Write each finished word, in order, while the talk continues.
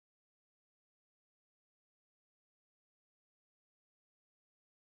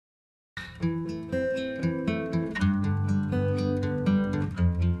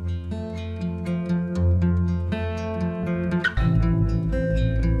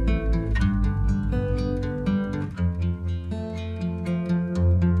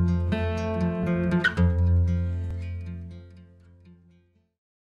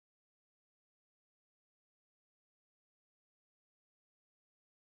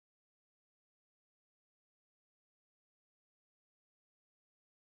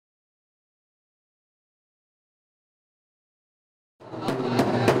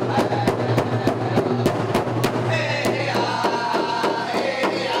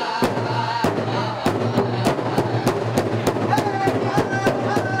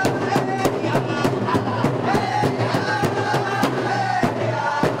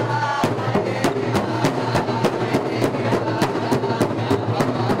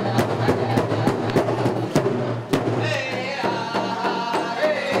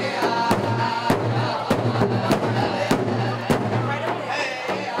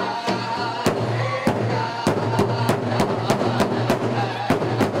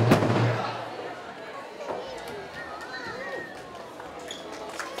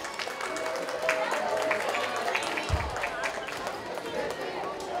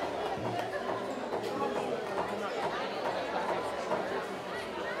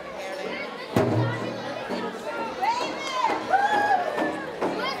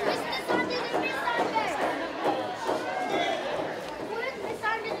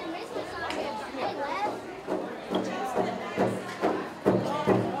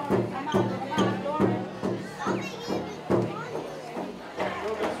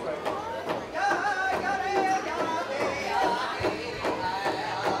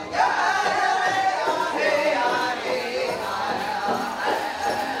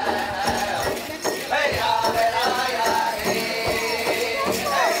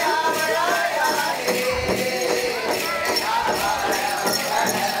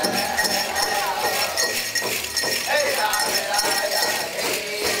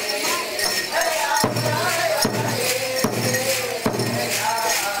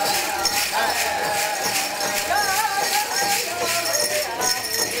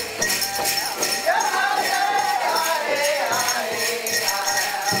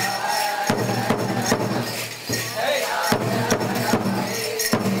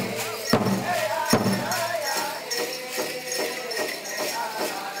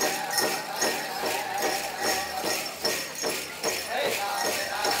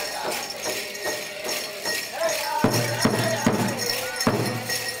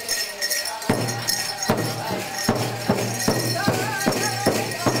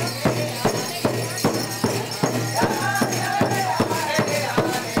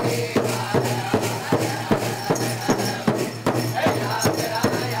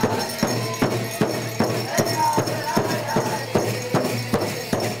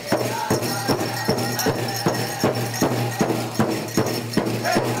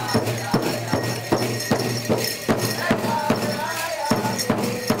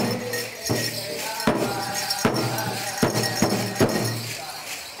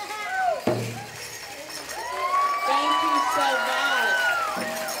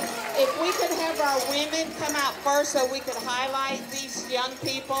So we could highlight these young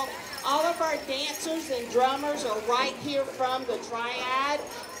people. All of our dancers and drummers are right here from the Triad.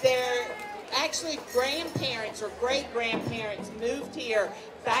 They're actually grandparents or great-grandparents moved here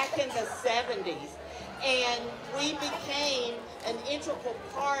back in the 70s. And we became an integral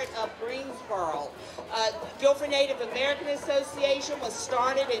part of Greensboro. Guilford Native American Association was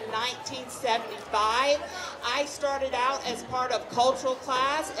started in 1975. I started out as part of cultural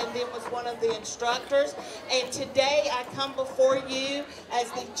class and then was one of the instructors. And today I come before you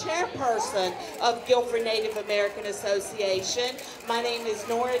as the chairperson of Guilford Native American Association. My name is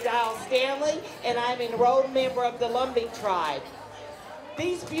Nora Dial Stanley and I'm an enrolled member of the Lumbee tribe.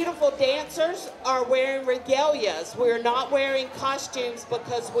 These beautiful dancers are wearing regalias. We're not wearing costumes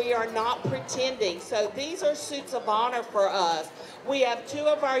because we are not pretending. So these are suits of honor for us. We have two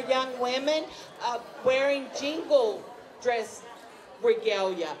of our young women wearing jingle dress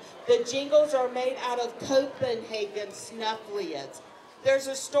regalia. The jingles are made out of Copenhagen snuff lids. There's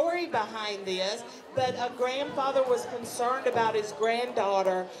a story behind this, but a grandfather was concerned about his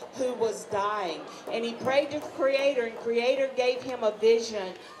granddaughter who was dying. And he prayed to the Creator, and Creator gave him a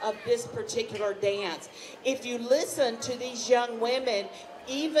vision of this particular dance. If you listen to these young women,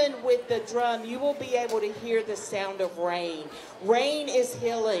 even with the drum, you will be able to hear the sound of rain. Rain is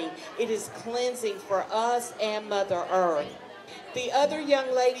healing. It is cleansing for us and Mother Earth. The other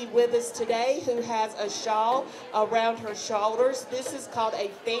young lady with us today who has a shawl around her shoulders, this is called a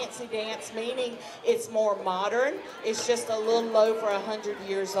fancy dance, meaning it's more modern. It's just a little over 100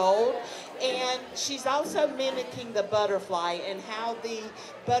 years old. And she's also mimicking the butterfly and how the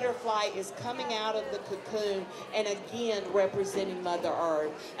butterfly is coming out of the cocoon and again representing Mother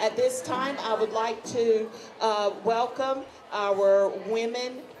Earth. At this time, I would like to welcome our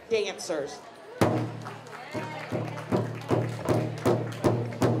women dancers.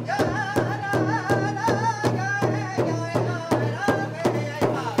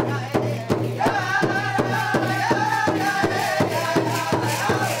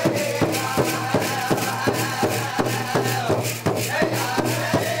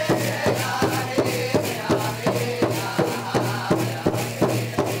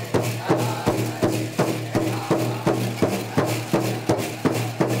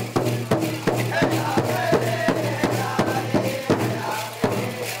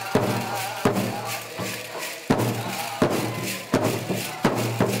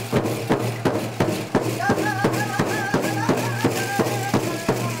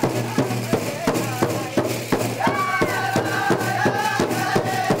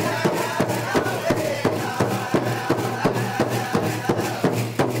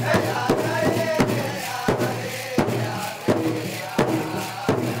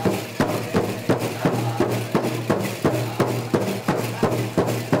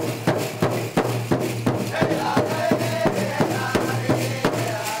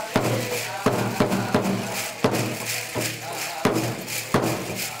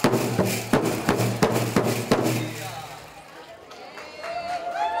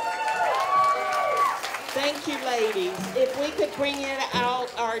 Thank you, ladies. If we could bring in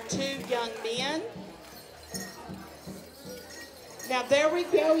out our two young men. Now, their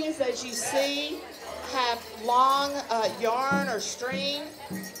regalias, as you see, have long yarn or string.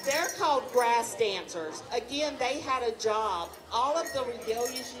 They're called grass dancers. Again, they had a job. All of the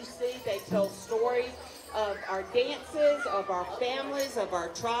regalias you see, they tell stories of our dances, of our families, of our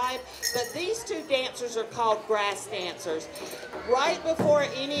tribe. But these two dancers are called grass dancers. Right before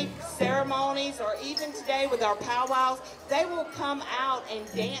any ceremonies, or even today with our powwows, they will come out and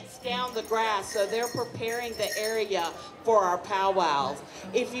dance down the grass, so they're preparing the area for our powwows.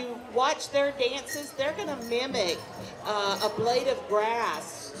 If you watch their dances, they're going to mimic a blade of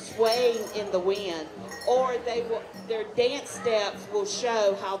grass swaying in the wind, or their dance steps will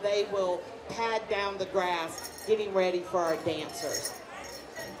show how they will pad down the grass, getting ready for our dancers.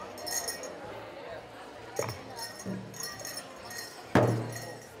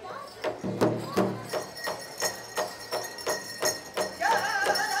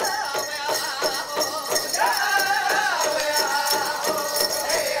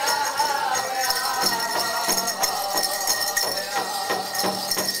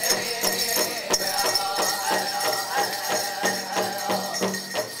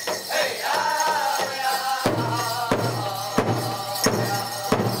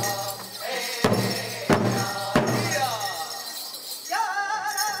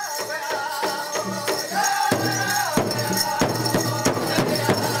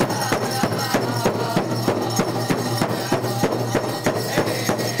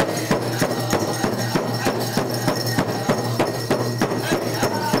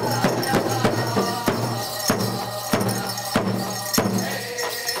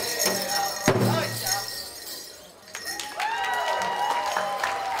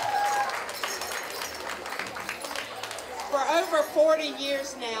 over 40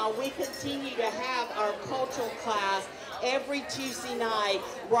 years now, we continue to have our cultural class every Tuesday night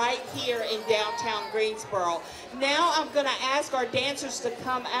right here in downtown Greensboro. Now I'm going to ask our dancers to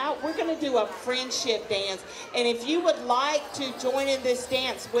come out. We're going to do a friendship dance. And if you would like to join in this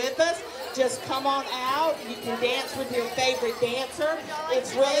dance with us, just come on out. You can dance with your favorite dancer.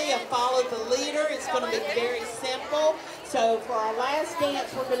 It's really a follow the leader. It's going to be very simple. So for our last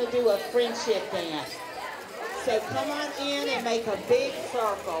dance, we're going to do a friendship dance. So come on in and make a big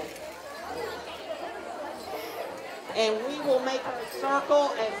circle. And we will make our circle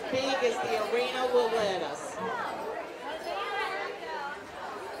as big as the arena will let us.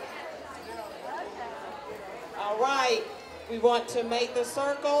 All right, we want to make the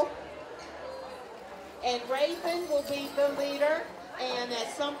circle. And Raven will be the leader. And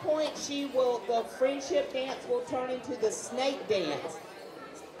at some point, the friendship dance will turn into the snake dance.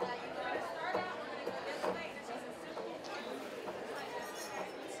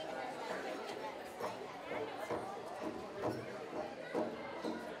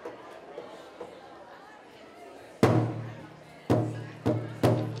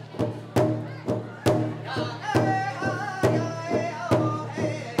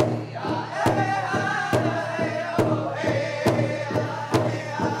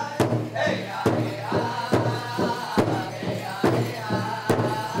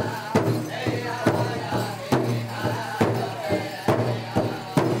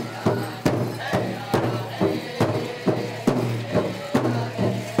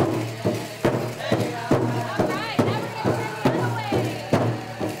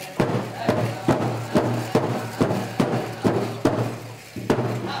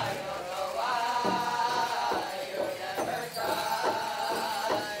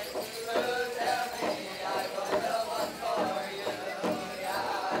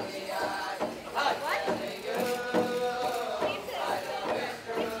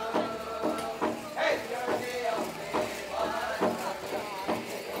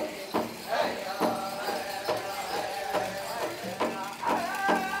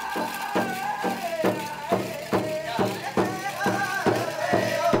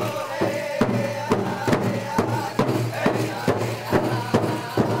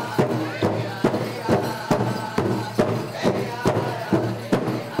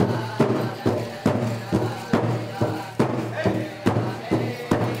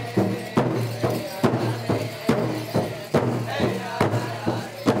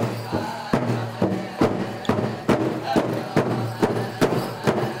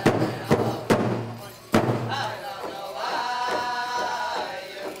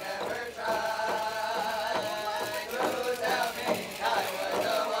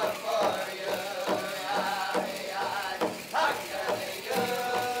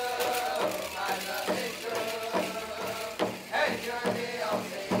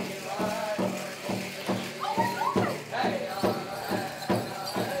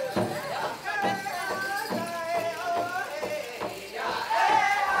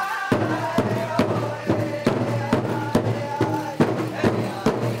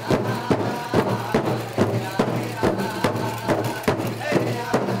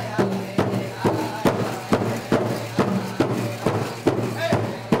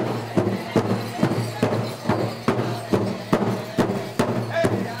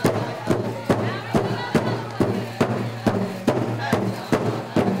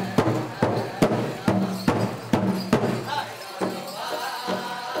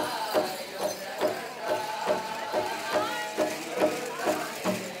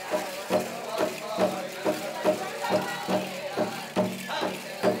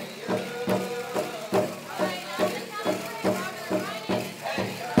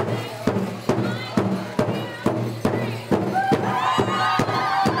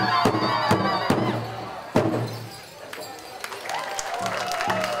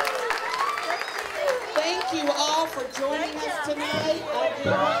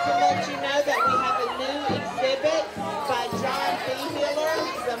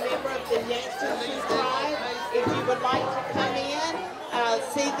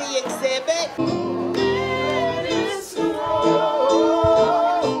 exhibit. Let it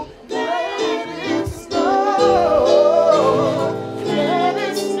snow. Let it snow. Let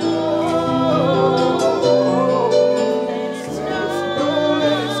it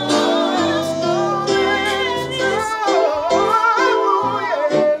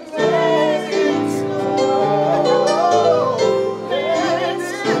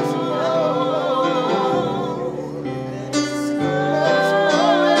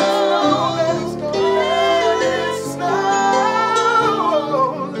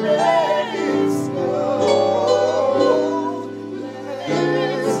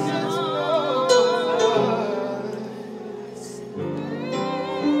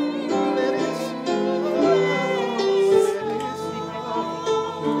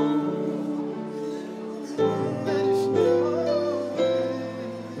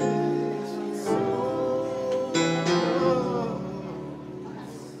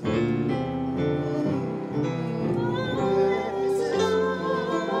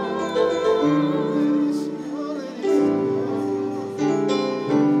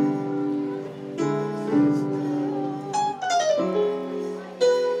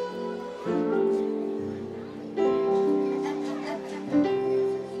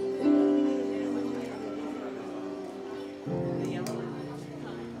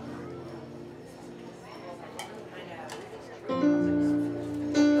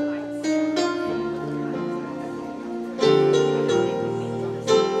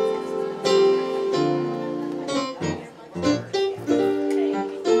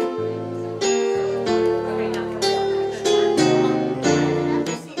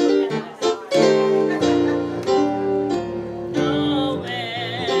Noel.